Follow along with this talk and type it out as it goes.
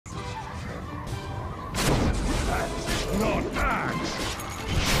Dire's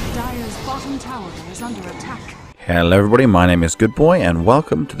bottom tower is under attack. Hello everybody, my name is Goodboy and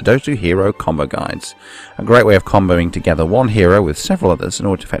welcome to the Dota 2 Hero Combo Guides. A great way of comboing together one hero with several others in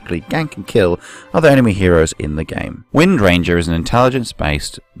order to effectively gank and kill other enemy heroes in the game. Windranger is an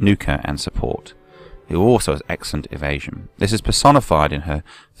intelligence-based nuker and support, who also has excellent evasion. This is personified in her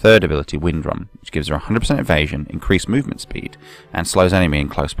third ability, Windrun, which gives her 100% evasion, increased movement speed, and slows enemy in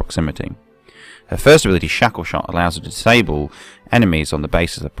close proximity. Her first ability, Shackle Shot, allows her to disable enemies on the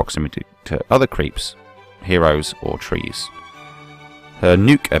basis of proximity to other creeps, heroes, or trees. Her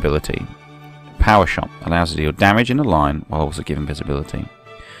nuke ability, Power Shot, allows her to deal damage in a line while also giving visibility.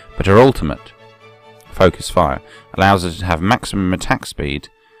 But her ultimate, Focus Fire, allows her to have maximum attack speed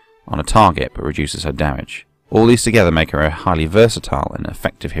on a target but reduces her damage. All these together make her a highly versatile and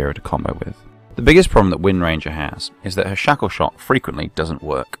effective hero to combo with. The biggest problem that Windranger has is that her Shackle Shot frequently doesn't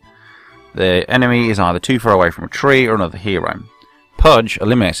work. The enemy is either too far away from a tree or another hero. Pudge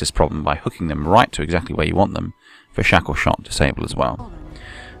eliminates this problem by hooking them right to exactly where you want them for Shackle Shot disable as well.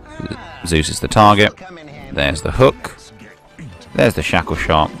 Zeus is the target, there's the hook, there's the Shackle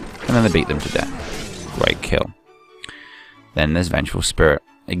Shot, and then they beat them to death. Great kill. Then there's Vengeful Spirit.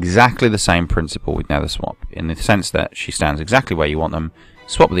 Exactly the same principle with Nether Swap, in the sense that she stands exactly where you want them,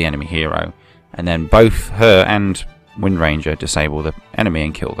 swap with the enemy hero, and then both her and Windranger disable the enemy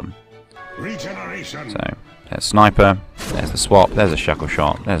and kill them. So, there's Sniper, there's the swap, there's a Shackle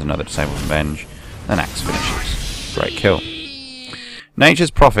Shot, there's another disable from Venge, then Axe finishes. Great kill. Nature's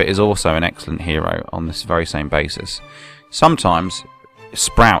Prophet is also an excellent hero on this very same basis. Sometimes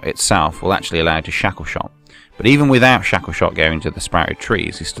Sprout itself will actually allow you to Shackle Shot, but even without Shackle Shot going to the sprouted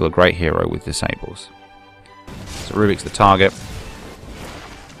trees, he's still a great hero with disables. So Rubik's the target.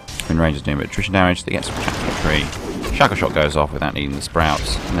 Windranger's doing a bit of attrition damage, they get some trapped in the tree. Shackle Shot goes off without needing the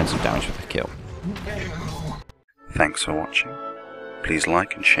sprouts, and then some damage for the kill. Thanks for watching. Please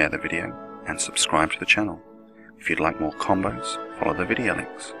like and share the video, and subscribe to the channel. If you'd like more combos, follow the video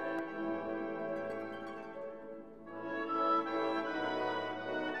links.